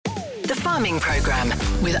Farming Programme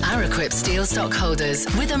with Araquip Steel Stockholders,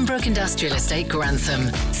 Withambrook Industrial Estate, Grantham,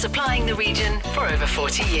 supplying the region for over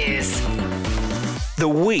 40 years. The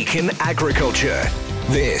Week in Agriculture.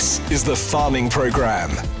 This is the Farming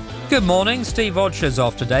Programme. Good morning, Steve Odger's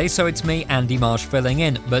off today, so it's me, Andy Marsh, filling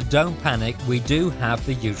in. But don't panic, we do have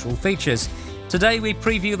the usual features. Today we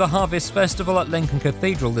preview the Harvest Festival at Lincoln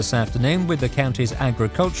Cathedral this afternoon with the county's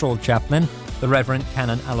agricultural chaplain, the Reverend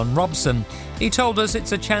Canon Alan Robson. He told us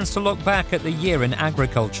it's a chance to look back at the year in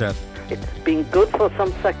agriculture. It's been good for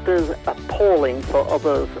some sectors, appalling for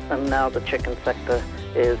others, and now the chicken sector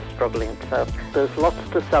is struggling. So there's lots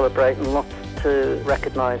to celebrate and lots to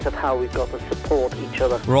recognise of how we've got to support each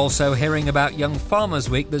other. We're also hearing about Young Farmers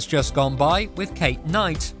Week that's just gone by with Kate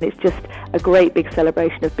Knight. It's just a great big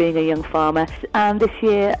celebration of being a young farmer, and this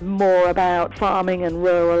year more about farming and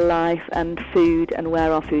rural life and food and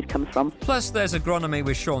where our food comes from. Plus there's agronomy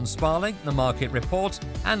with Sean Sparling, the market report,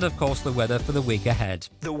 and of course the weather for the week ahead.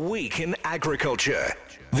 The Week in Agriculture.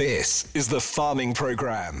 This is the Farming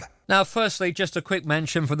Programme. Now, firstly, just a quick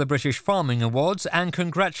mention for the British Farming Awards, and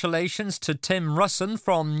congratulations to Tim Russon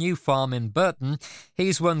from New Farm in Burton.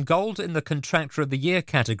 He's won gold in the Contractor of the Year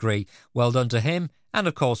category. Well done to him, and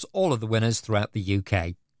of course all of the winners throughout the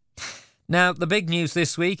UK. Now, the big news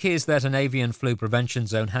this week is that an avian flu prevention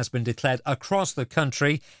zone has been declared across the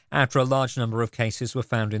country after a large number of cases were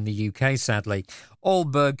found in the UK, sadly. All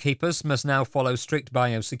bird keepers must now follow strict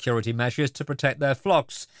biosecurity measures to protect their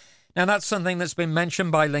flocks. Now, that's something that's been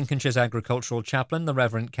mentioned by Lincolnshire's agricultural chaplain, the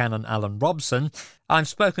Reverend Canon Alan Robson. I've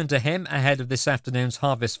spoken to him ahead of this afternoon's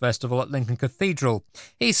Harvest Festival at Lincoln Cathedral.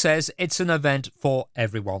 He says it's an event for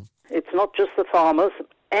everyone. It's not just the farmers.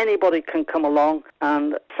 Anybody can come along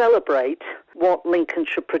and celebrate what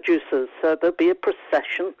Lincolnshire produces. So there'll be a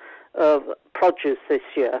procession of produce this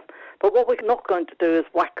year. But what we're not going to do is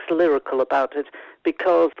wax lyrical about it,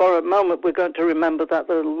 because for a moment we're going to remember that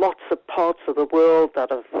there are lots of parts of the world that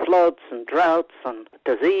have floods and droughts and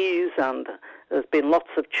disease, and there's been lots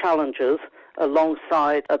of challenges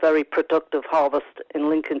alongside a very productive harvest in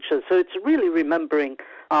Lincolnshire. So it's really remembering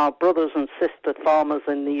our brothers and sister farmers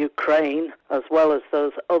in the Ukraine, as well as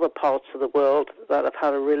those other parts of the world that have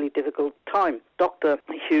had a really difficult time. Dr.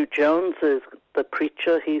 Hugh Jones is the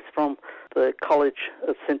preacher. He's from the College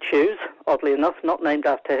of St. Hugh's, oddly enough, not named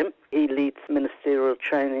after him. He leads ministerial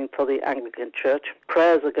training for the Anglican Church.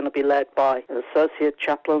 Prayers are going to be led by associate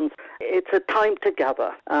chaplains. It's a time to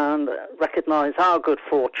gather and recognise our good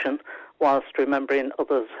fortune whilst remembering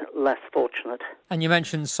others less fortunate. And you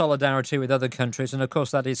mentioned solidarity with other countries, and of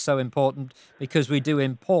course that is so important because we do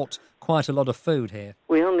import quite a lot of food here.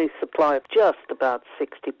 We only supply just about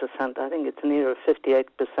 60%. I think it's nearer 58%.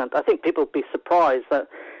 I think people will be surprised that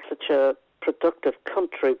such a productive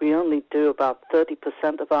country, we only do about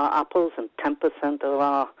 30% of our apples and 10% of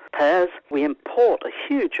our pears. We import a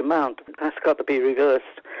huge amount. That's got to be reversed.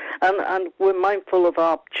 And we're mindful of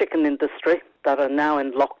our chicken industry that are now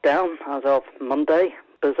in lockdown as of Monday.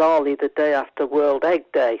 Bizarrely, the day after World Egg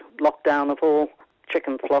Day, lockdown of all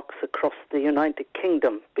chicken flocks across the United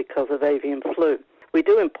Kingdom because of avian flu. We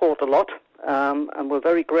do import a lot, and we're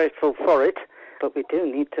very grateful for it, but we do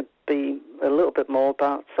need to be a little bit more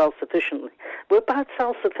about self-sufficient. We're about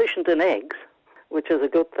self-sufficient in eggs, which is a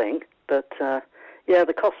good thing, but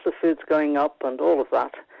the cost of food's going up and all of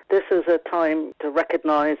that. This is a time to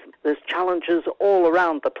recognise there's challenges all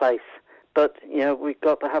around the place. But, we've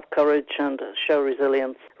got to have courage and show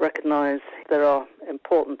resilience, recognise there are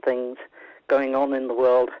important things going on in the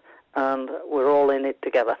world, and we're all in it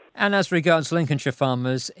together. And as regards Lincolnshire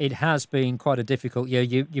farmers, it has been quite a difficult year.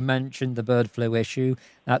 You mentioned the bird flu issue.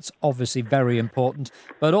 That's obviously very important.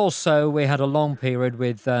 But also we had a long period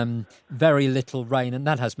with very little rain, and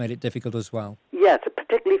that has made it difficult as well. Yes,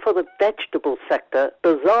 particularly for the vegetable sector.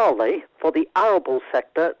 Bizarrely, for the arable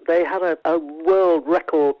sector, they had a world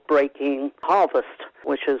record-breaking harvest,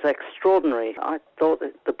 which is extraordinary. I thought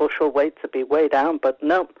that the bushel weights would be way down, but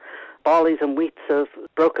no. Barleys and wheats have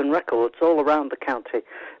broken records all around the county.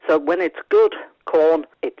 So when it's good corn,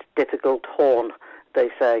 it's difficult horn, they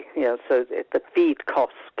say. So the feed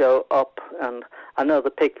costs go up, and I know the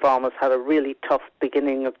pig farmers had a really tough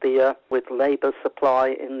beginning of the year with labour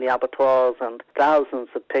supply in the abattoirs, and thousands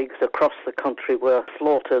of pigs across the country were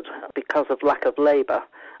slaughtered because of lack of labour.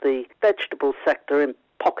 The vegetable sector in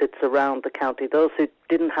pockets around the county, those who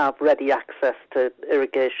didn't have ready access to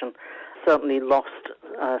irrigation, certainly lost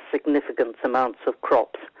significant amounts of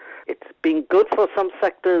crops. It's been good for some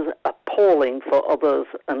sectors, appalling for others,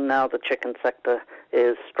 and now the chicken sector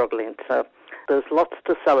is struggling. So there's lots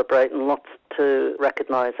to celebrate and lots to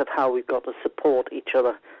recognise of how we've got to support each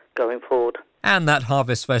other going forward. And that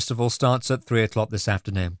Harvest Festival starts at 3 o'clock this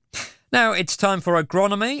afternoon. Now it's time for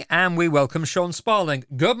agronomy, and we welcome Sean Sparling.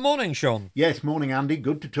 Good morning, Sean. Yes, morning, Andy.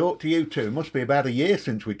 Good to talk to you too. Must be about a year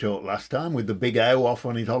since we talked last time, with the big O off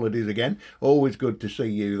on his holidays again. Always good to see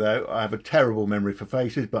you, though. I have a terrible memory for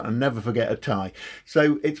faces, but I never forget a tie.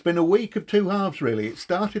 So it's been a week of two halves, really. It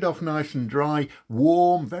started off nice and dry,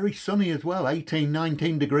 warm, very sunny as well, 18,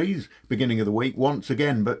 19 degrees beginning of the week once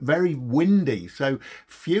again, but very windy. So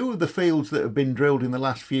few of the fields that have been drilled in the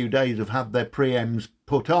last few days have had their preems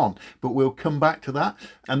put on, but we'll come back to that.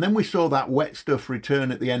 And then we saw that wet stuff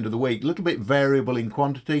return at the end of the week, a little bit variable in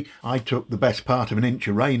quantity. I took the best part of an inch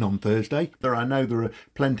of rain on Thursday. I know there are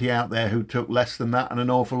plenty out there who took less than that and an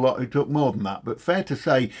awful lot who took more than that, but fair to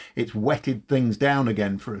say it's wetted things down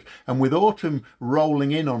again for us. And with autumn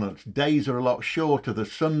rolling in on us, days are a lot shorter, the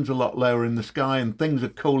sun's a lot lower in the sky and things are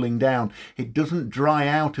cooling down. It doesn't dry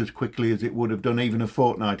out as quickly as it would have done even a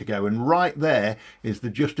fortnight ago, and right there is the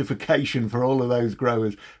justification for all of those growers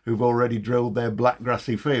who've already drilled their black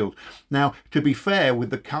grassy fields. Now, to be fair, with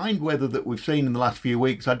the kind weather that we've seen in the last few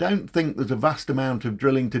weeks, I don't think there's a vast amount of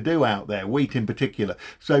drilling to do out there, wheat in particular.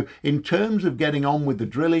 So in terms of getting on with the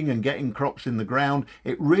drilling and getting crops in the ground,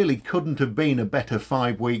 it really couldn't have been a better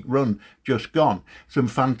 5-week run just gone. Some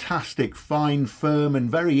fantastic, fine, firm and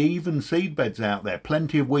very even seed beds out there.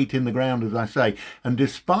 Plenty of wheat in the ground, as I say. And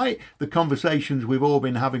despite the conversations we've all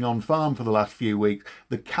been having on farm for the last few weeks,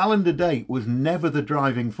 the calendar date was never the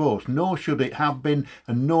driving force, nor should it have been,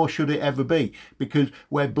 and nor should it ever be, because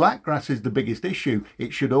where blackgrass is the biggest issue,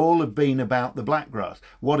 it should all have been about the blackgrass,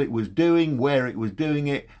 what it was doing, where it was doing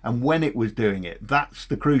it, and when it was doing it. That's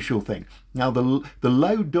the crucial thing. Now, the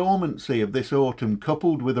low dormancy of this autumn,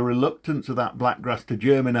 coupled with a reluctance of that blackgrass to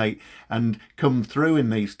germinate and come through in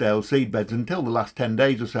these stale seedbeds until the last 10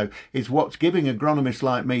 days or so, is what's giving agronomists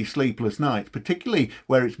like me sleepless nights, particularly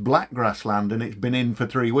where it's blackgrass land and it's been in for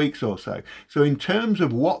 3 weeks or so. So in terms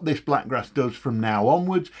of what this blackgrass does from now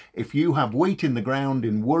onwards, if you have wheat in the ground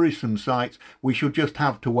in worrisome sites, we shall just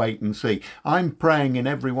have to wait and see. I'm praying in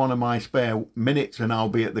every one of my spare minutes, and I'll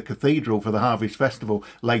be at the cathedral for the Harvest Festival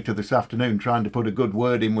later this afternoon, trying to put a good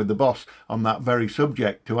word in with the boss on that very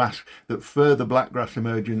subject, to ask that further blackgrass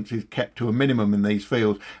emergence is kept to a minimum in these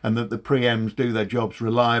fields and that the preems do their jobs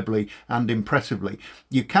reliably and impressively.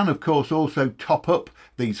 You can of course also top up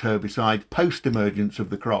these herbicides post emergence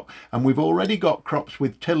of the crop, and we've already got crops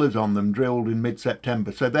with tillers on them drilled in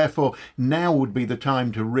mid-September, so therefore now would be the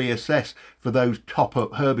time to reassess for those top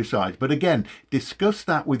up herbicides. But again, discuss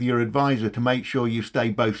that with your advisor to make sure you stay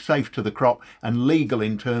both safe to the crop and legal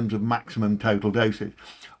in terms of maximum total dosage.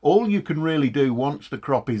 All you can really do once the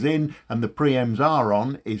crop is in and the preems are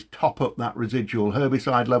on is top up that residual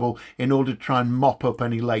herbicide level in order to try and mop up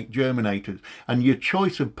any late germinators. And your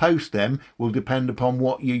choice of post-em will depend upon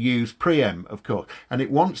what you use pre-em, of course. And it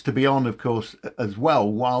wants to be on, of course, as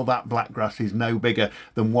well, while that blackgrass is no bigger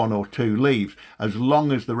than 1 or 2 leaves, as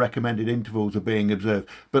long as the recommended intervals are being observed.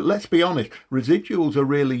 But let's be honest, residuals are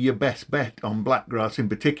really your best bet on blackgrass in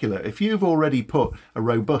particular. If you've already put a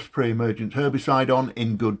robust pre-emergent herbicide on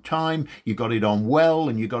in good time, you got it on well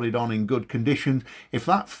and you got it on in good conditions, if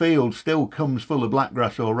that field still comes full of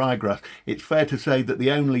blackgrass or ryegrass, it's fair to say that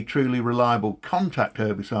the only truly reliable contact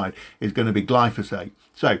herbicide is going to be glyphosate.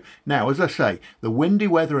 So now, as I say, the windy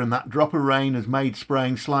weather and that drop of rain has made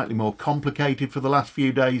spraying slightly more complicated for the last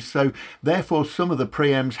few days, so therefore some of the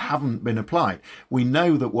preems haven't been applied. We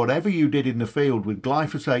know that whatever you did in the field with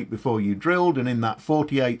glyphosate before you drilled and in that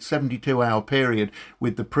 48-72 hour period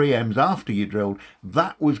with the preems after you drilled,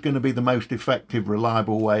 that was going to be the most effective,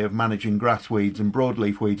 reliable way of managing grass weeds and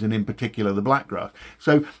broadleaf weeds, and in particular the blackgrass.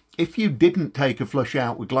 So if you didn't take a flush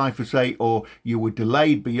out with glyphosate, or you were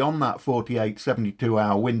delayed beyond that 48-72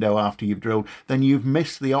 hour window after you've drilled, then you've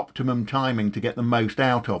missed the optimum timing to get the most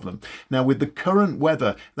out of them. Now, with the current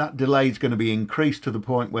weather, that delay is going to be increased to the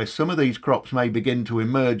point where some of these crops may begin to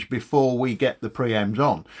emerge before we get the preems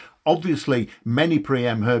on. Obviously, many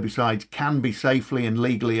pre-em herbicides can be safely and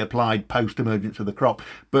legally applied post-emergence of the crop,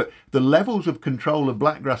 but the levels of control of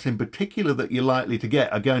blackgrass in particular that you're likely to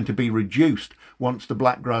get are going to be reduced once the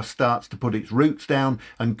blackgrass starts to put its roots down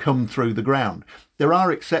and come through the ground. There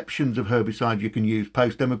are exceptions of herbicides you can use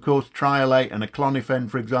post-em, of course. Triolate and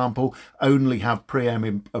aclonifen, for example, only have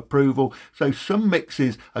pre-em approval. So some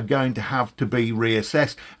mixes are going to have to be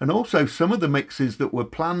reassessed. And also some of the mixes that were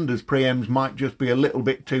planned as pre-ems might just be a little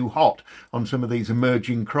bit too hot on some of these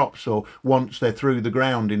emerging crops, or once they're through the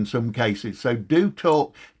ground in some cases. So do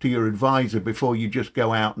talk to your advisor before you just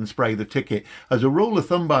go out and spray the ticket. As a rule of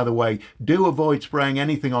thumb, by the way, do avoid spraying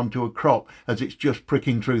anything onto a crop as it's just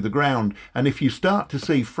pricking through the ground. And if you start start to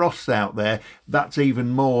see frosts out there, that's even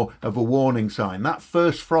more of a warning sign. That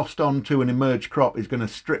first frost onto an emerged crop is going to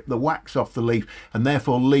strip the wax off the leaf and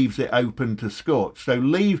therefore leaves it open to scorch. So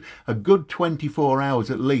leave a good 24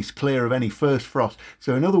 hours at least clear of any first frost.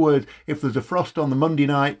 So in other words, if there's a frost on the Monday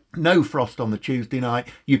night, no frost on the Tuesday night,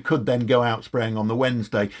 you could then go out spraying on the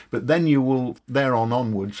Wednesday, but then you will, there on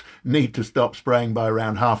onwards, need to stop spraying by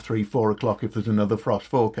around 3:30, 4 o'clock if there's another frost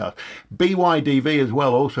forecast. BYDV as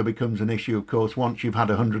well also becomes an issue, of course, once you've had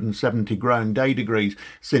 170 growing day degrees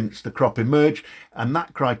since the crop emerged, and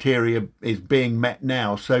that criteria is being met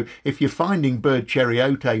now. So if you're finding bird cherry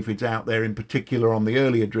oat aphids out there, in particular on the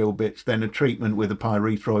earlier drill bits, then a treatment with a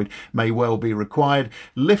pyrethroid may well be required.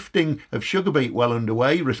 Lifting of sugar beet well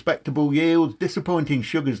underway, respectable yields, disappointing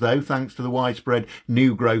sugars though, thanks to the widespread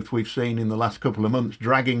new growth we've seen in the last couple of months,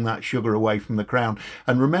 dragging that sugar away from the crown.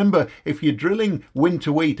 And remember, if you're drilling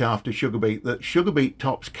winter wheat after sugar beet, that sugar beet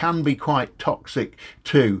tops can be quite toxic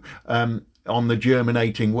too. On the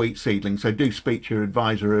germinating wheat seedling, so do speak to your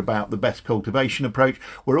advisor about the best cultivation approach.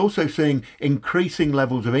 We're also seeing increasing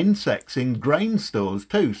levels of insects in grain stores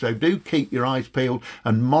too, so do keep your eyes peeled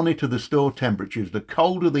and monitor the store temperatures. The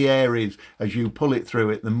colder the air is as you pull it through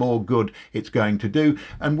it, the more good it's going to do.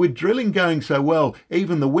 And with drilling going so well,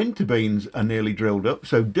 even the winter beans are nearly drilled up,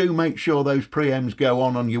 so do make sure those pre-ems go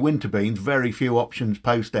on your winter beans. Very few options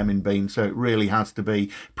post-em in beans, so it really has to be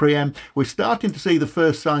pre-em. We're starting to see the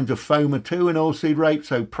first signs of FOMA too in oilseed rape,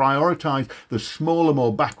 so prioritise the smaller,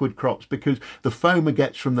 more backward crops, because the FOMA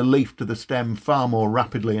gets from the leaf to the stem far more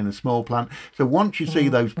rapidly in a small plant. So once you see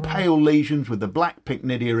those pale lesions with the black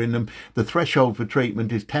pycnidia in them, the threshold for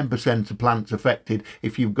treatment is 10% of plants affected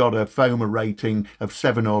if you've got a FOMA rating of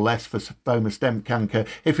 7 or less for FOMA stem canker.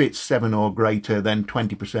 If it's 7 or greater, then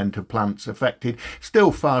 20% of plants affected.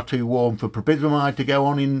 Still far too warm for propyzamide to go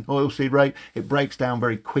on in oilseed rape. It breaks down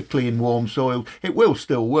very quickly in warm soil. It will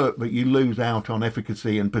still work, but you lose out on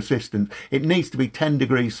efficacy and persistence. It needs to be 10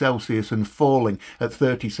 degrees Celsius and falling at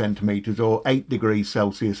 30 centimetres, or 8 degrees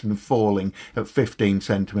Celsius and falling at 15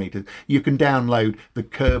 centimetres. You can download the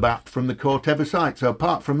Curb app from the Corteva site. So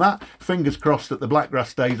apart from that, fingers crossed that the blackgrass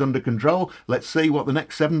stays under control. Let's see what the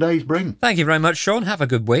next 7 days bring. Thank you very much, Sean. Have a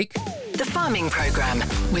good week. The Farming Programme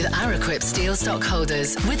with Araquip Steel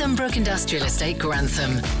Stockholders, Withambrook Industrial Estate,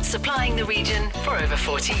 Grantham, supplying the region for over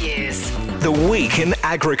 40 years. The Week in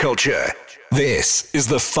Agriculture. This is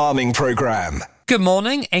the Farming Programme. Good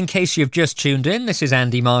morning. In case you've just tuned in, this is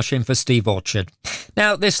Andy Marsh in for Steve Orchard.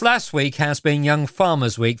 Now, this last week has been Young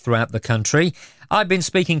Farmers Week throughout the country. I've been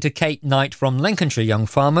speaking to Kate Knight from Lincolnshire Young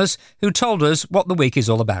Farmers, who told us what the week is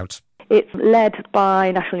all about. It's led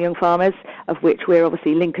by National Young Farmers, of which we're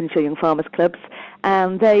obviously Lincolnshire Young Farmers Clubs,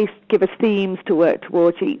 and they give us themes to work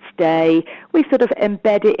towards each day. We sort of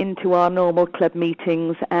embed it into our normal club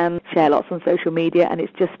meetings and share lots on social media, and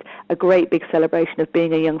it's just a great big celebration of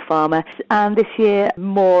being a young farmer. And this year,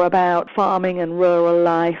 more about farming and rural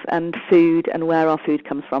life and food and where our food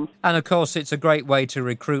comes from. And of course, it's a great way to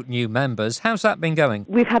recruit new members. How's that been going?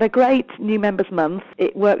 We've had a great New Members Month.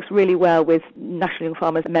 It works really well with National Young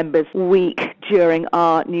Farmers Members Week during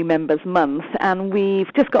our New Members Month. And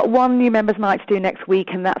we've just got one New Members Night to do next week,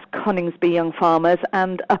 and that's Coningsby Young Farmers.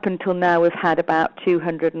 And up until now, we've had about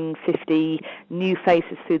 250 new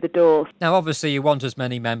faces through the door. Now, obviously, you want as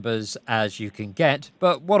many members as you can get,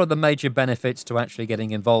 but what are the major benefits to actually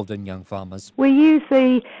getting involved in Young Farmers? We use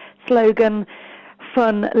the slogan,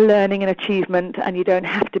 fun, learning and achievement, and you don't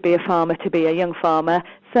have to be a farmer to be a young farmer.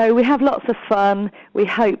 So we have lots of fun. We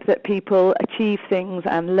hope that people achieve things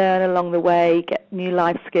and learn along the way, get new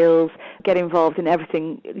life skills, get involved in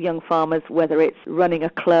everything young farmers, whether it's running a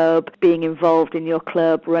club, being involved in your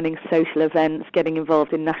club, running social events, getting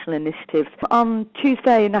involved in national initiatives. On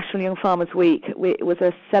Tuesday, National Young Farmers Week, it was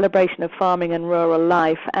a celebration of farming and rural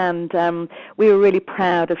life, and we were really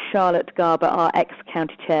proud of Charlotte Garber, our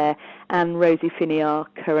ex-county chair, and Rosie Finney, our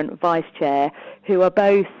current vice chair, who are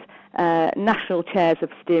both national chairs of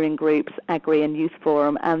steering groups, Agri and Youth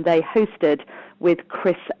Forum, and they hosted with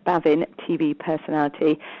Chris Bavin, TV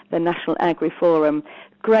personality, the National Agri Forum.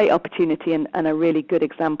 Great opportunity and a really good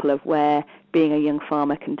example of where being a young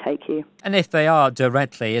farmer can take you. And if they are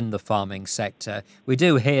directly in the farming sector, we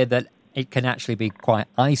do hear that it can actually be quite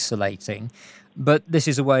isolating. But this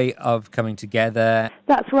is a way of coming together.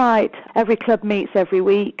 That's right. Every club meets every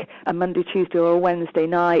week, a Monday, Tuesday or a Wednesday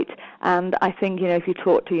night. And I think, if you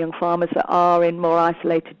talk to young farmers that are in more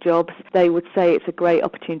isolated jobs, they would say it's a great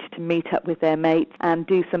opportunity to meet up with their mates and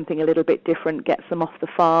do something a little bit different, get some off the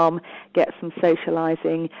farm, get some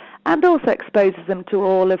socialising. and also exposes them to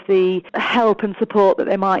all of the help and support that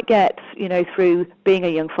they might get, through being a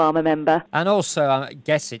young farmer member. And also, I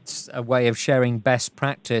guess it's a way of sharing best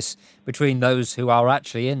practice between those who are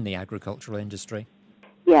actually in the agricultural industry.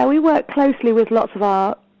 Yeah, we work closely with lots of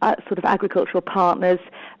our sort of agricultural partners,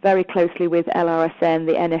 very closely with LRSN,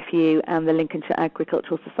 the NFU and the Lincolnshire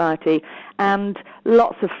Agricultural Society, and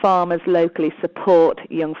lots of farmers locally support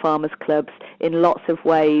young farmers clubs in lots of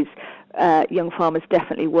ways. Young Farmers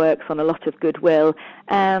definitely works on a lot of goodwill,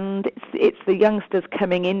 and it's the youngsters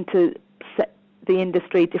coming into the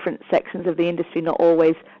industry, different sections of the industry, not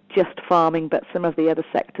always just farming, but some of the other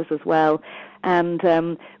sectors as well. And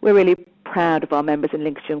we're really proud of our members in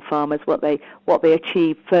Lincolnshire Young Farmers, what they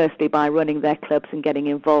achieve firstly by running their clubs and getting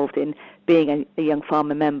involved in being a young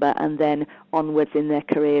farmer member, and then onwards in their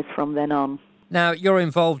careers from then on. Now, you're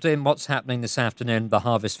involved in what's happening this afternoon, the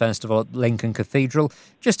Harvest Festival at Lincoln Cathedral.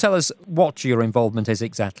 Just tell us what your involvement is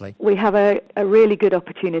exactly. We have a really good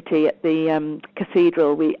opportunity at the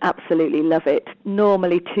cathedral. We absolutely love it.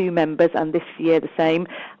 Normally 2 members, and this year the same,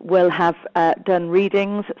 will have done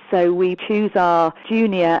readings. So we choose our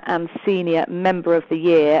junior and senior member of the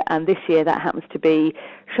year, and this year that happens to be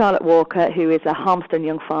Charlotte Walker, who is a Harmston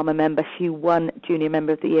Young Farmer member. She won Junior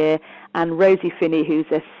Member of the Year, and Rosie Finney, who's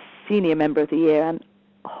a Senior Member of the Year and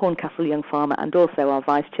Horncastle Young Farmer, and also our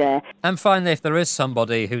Vice Chair. And finally, if there is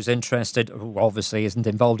somebody who's interested, who obviously isn't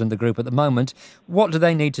involved in the group at the moment, what do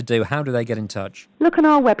they need to do? How do they get in touch? Look on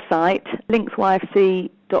our website,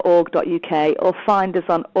 linksyfc.org.uk, or find us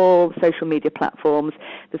on all social media platforms.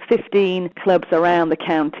 There's 15 clubs around the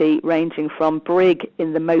county, ranging from Brigg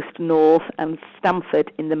in the most north and Stamford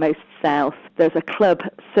in the most south. There's a club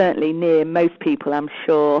certainly near most people, I'm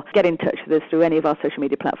sure. Get in touch with us through any of our social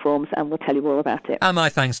media platforms and we'll tell you all about it. And my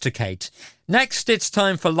thanks to Kate. Next, it's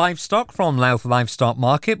time for livestock from Louth Livestock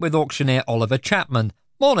Market with auctioneer Oliver Chapman.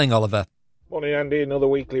 Morning, Oliver. Morning, Andy. Another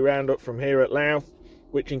weekly roundup from here at Louth,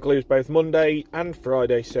 which includes both Monday and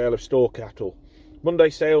Friday sale of store cattle. Monday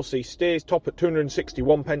sale sees steers top at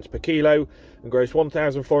 261 pence per kilo and gross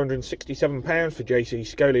 £1,467 for JC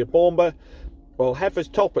Scolia Bournemouth, while heifers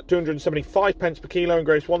top at 275 pence per kilo and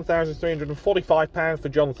gross £1,345 for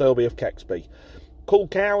John Thirlby of Kexby. Cull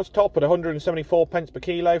cows top at 174 pence per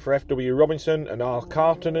kilo for FW Robinson and R.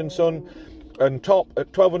 Carton and Son, and top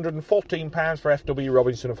at £1,214 for FW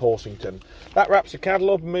Robinson of Horsington. That wraps the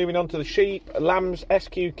cattle up, and moving on to the sheep. Lambs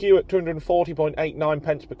SQQ at 240.89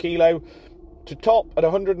 pence per kilo, to top at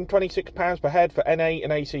 £126 per head for NA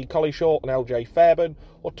and AC Collieshort and LJ Fairburn,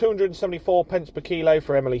 or 274 pence per kilo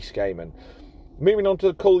for Emily Skaman. Moving on to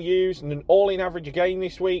the cull ewes, and an all-in average again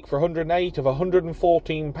this week for 108 of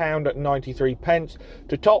 £114 at 93 pence,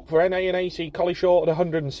 to top for NA and AC Collieshort at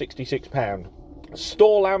 £166.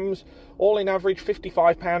 Store lambs, all-in average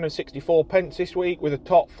 £55 and 64 pence this week, with a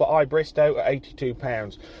top for Bristow at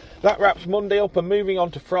 £82. That wraps Monday up, and moving on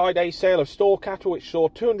to Friday's sale of store cattle, which saw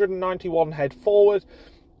 291 head forward,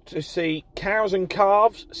 to see cows and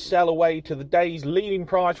calves sell away to the day's leading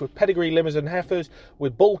price with pedigree limmers and heifers,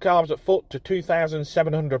 with bull calves at foot to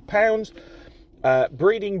 £2,700.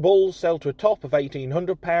 Breeding bulls sell to a top of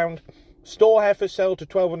 £1,800. Store heifers sell to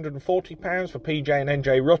 £1,240 for PJ and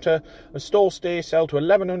NJ Rutter, and store steers sell to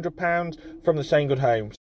 £1,100 from the Same Good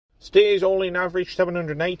Homes. Steers all-in average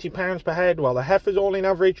 £780 per head, while the heifers all-in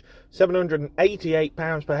average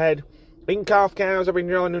 £788 per head. In-calf cows average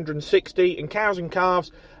 £960, and cows and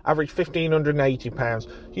calves average £1,580.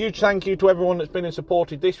 Huge thank you to everyone that's been and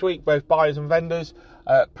supported this week, both buyers and vendors.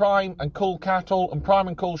 Prime and cull cattle and prime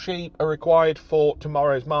and cull sheep are required for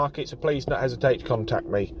tomorrow's market, so please don't hesitate to contact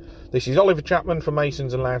me. This is Oliver Chapman from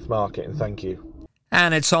Masons and Louth Market, and thank you.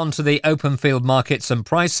 And it's on to the open field markets and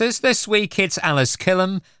prices. This week it's Alice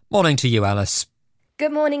Killam. Morning to you, Alice.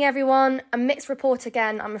 Good morning, everyone. A mixed report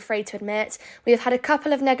again, I'm afraid to admit. We have had a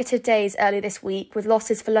couple of negative days earlier this week with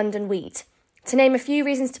losses for London wheat. To name a few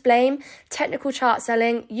reasons to blame: technical chart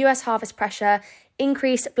selling, US harvest pressure,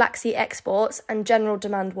 increased Black Sea exports and general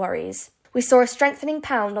demand worries. We saw a strengthening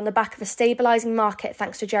pound on the back of a stabilising market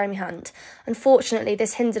thanks to Jeremy Hunt. Unfortunately,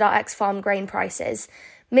 this hindered our ex-farm grain prices.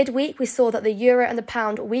 Midweek, we saw that the euro and the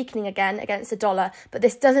pound weakening again against the dollar, but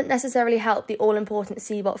this doesn't necessarily help the all-important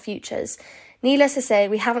CBOT futures. Needless to say,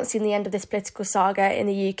 we haven't seen the end of this political saga in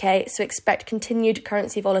the UK, so expect continued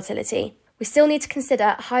currency volatility. We still need to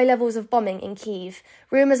consider high levels of bombing in Kyiv.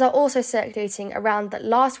 Rumours are also circulating around that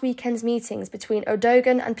last weekend's meetings between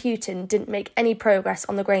Erdogan and Putin didn't make any progress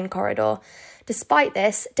on the grain corridor. Despite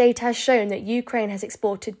this, data has shown that Ukraine has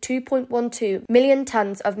exported 2.12 million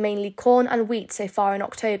tonnes of mainly corn and wheat so far in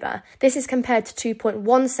October. This is compared to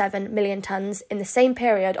 2.17 million tonnes in the same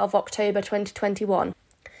period of October 2021.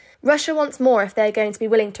 Russia wants more if they're going to be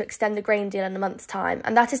willing to extend the grain deal in a month's time,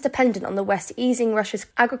 and that is dependent on the West easing Russia's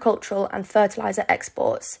agricultural and fertiliser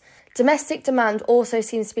exports. Domestic demand also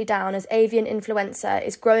seems to be down as avian influenza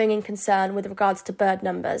is growing in concern with regards to bird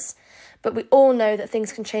numbers. But we all know that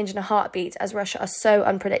things can change in a heartbeat as Russia are so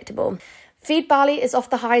unpredictable. Feed barley is off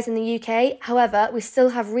the highs in the UK, however, we still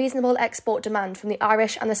have reasonable export demand from the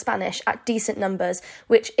Irish and the Spanish at decent numbers,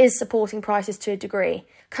 which is supporting prices to a degree.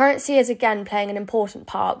 Currency is again playing an important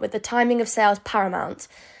part, with the timing of sales paramount.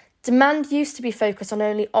 Demand used to be focused on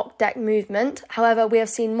only OCDEC movement, however, we have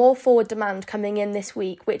seen more forward demand coming in this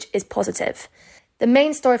week, which is positive. The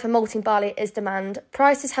main story for malting barley is demand.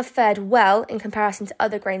 Prices have fared well in comparison to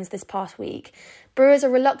other grains this past week. Brewers are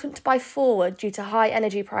reluctant to buy forward due to high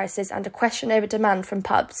energy prices and a question over demand from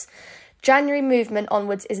pubs. January movement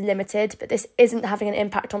onwards is limited, but this isn't having an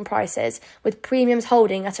impact on prices, with premiums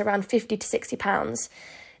holding at around £50 to £60.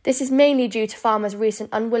 This is mainly due to farmers' recent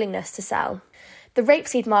unwillingness to sell. The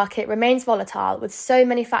rapeseed market remains volatile, with so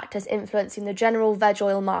many factors influencing the general veg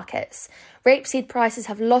oil markets. Rapeseed prices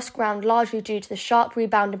have lost ground largely due to the sharp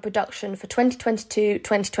rebound in production for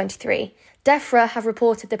 2022-2023. DEFRA have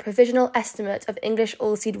reported the provisional estimate of English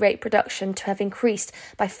oilseed rape production to have increased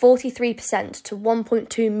by 43% to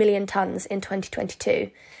 1.2 million tonnes in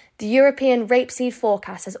 2022. The European rapeseed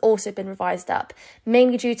forecast has also been revised up,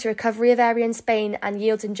 mainly due to recovery of area in Spain and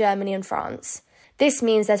yields in Germany and France. This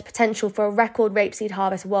means there's potential for a record rapeseed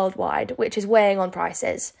harvest worldwide, which is weighing on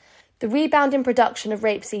prices. The rebound in production of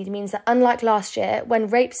rapeseed means that unlike last year, when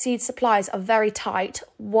rapeseed supplies are very tight,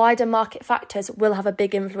 wider market factors will have a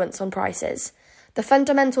big influence on prices. The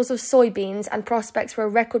fundamentals of soybeans and prospects for a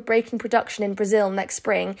record-breaking production in Brazil next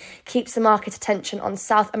spring keeps the market attention on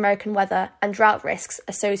South American weather and drought risks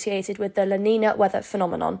associated with the La Nina weather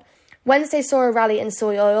phenomenon. Wednesday saw a rally in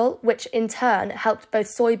soy oil, which in turn helped both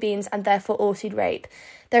soybeans and therefore oilseed rape.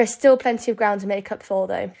 There is still plenty of ground to make up for,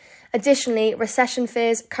 though. Additionally, recession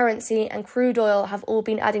fears, currency and crude oil have all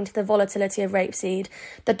been adding to the volatility of rapeseed.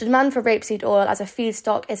 The demand for rapeseed oil as a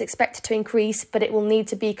feedstock is expected to increase, but it will need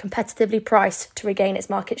to be competitively priced to regain its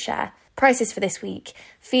market share. Prices for this week.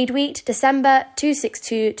 Feed wheat, December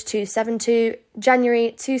 262 to 272,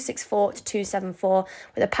 January 264 to 274,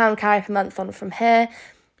 with a pound carry per month on from here.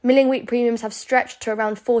 Milling wheat premiums have stretched to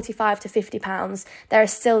around £45 to £50. There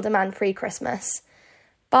is still demand pre-Christmas.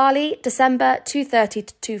 Barley, December 230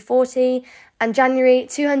 to 240, and January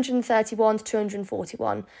 231 to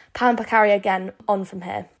 241. Pound per carry again on from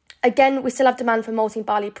here. Again, we still have demand for malting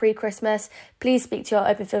barley pre-Christmas. Please speak to your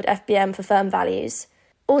Openfield FBM for firm values.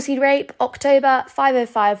 Oilseed rape, October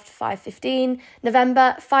 505 to 515,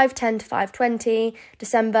 November 510 to 520,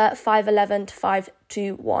 December 511 to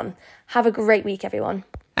 521. Have a great week, everyone.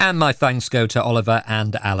 And my thanks go to Oliver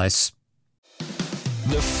and Alice.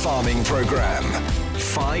 The Farming Programme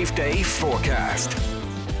 5-day forecast.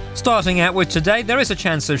 Starting out with today, there is a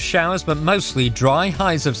chance of showers, but mostly dry,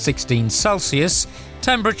 highs of 16 Celsius.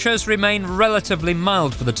 Temperatures remain relatively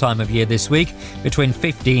mild for the time of year this week, between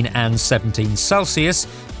 15 and 17 Celsius.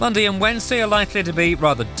 Monday and Wednesday are likely to be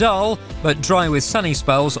rather dull, but dry with sunny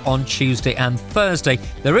spells on Tuesday and Thursday.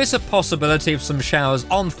 There is a possibility of some showers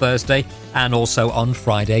on Thursday and also on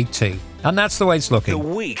Friday too. And that's the way it's looking. The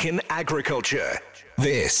Week in Agriculture.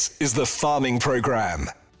 This is the Farming Programme.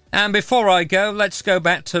 And before I go, let's go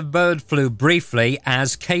back to bird flu briefly,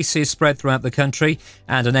 as cases spread throughout the country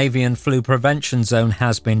and an avian flu prevention zone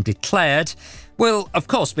has been declared. We'll, of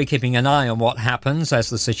course, be keeping an eye on what happens as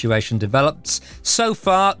the situation develops. So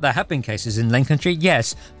far, there have been cases in Lincolnshire,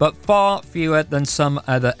 yes, but far fewer than some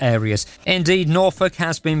other areas. Indeed, Norfolk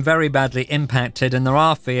has been very badly impacted, and there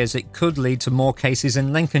are fears it could lead to more cases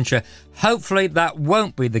in Lincolnshire. Hopefully that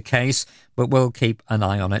won't be the case, but we'll keep an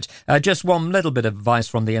eye on it. Just one little bit of advice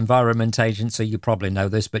from the Environment Agency. You probably know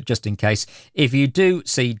this, but just in case, if you do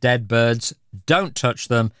see dead birds, don't touch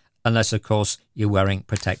them, unless, of course, you're wearing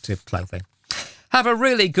protective clothing. Have a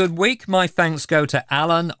really good week. My thanks go to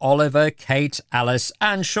Alan, Oliver, Kate, Alice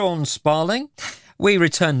and Sean Sparling. We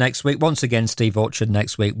return next week. Once again, Steve Orchard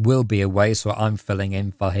next week will be away, so I'm filling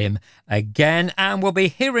in for him again. And we'll be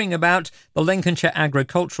hearing about the Lincolnshire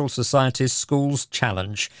Agricultural Society's Schools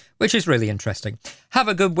Challenge, which is really interesting. Have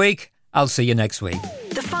a good week. I'll see you next week.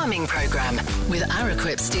 The Farming Programme with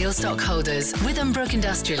Araquip Steel Stockholders, Withambrook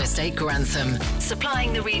Industrial Estate, Grantham,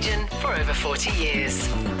 supplying the region for over 40 years.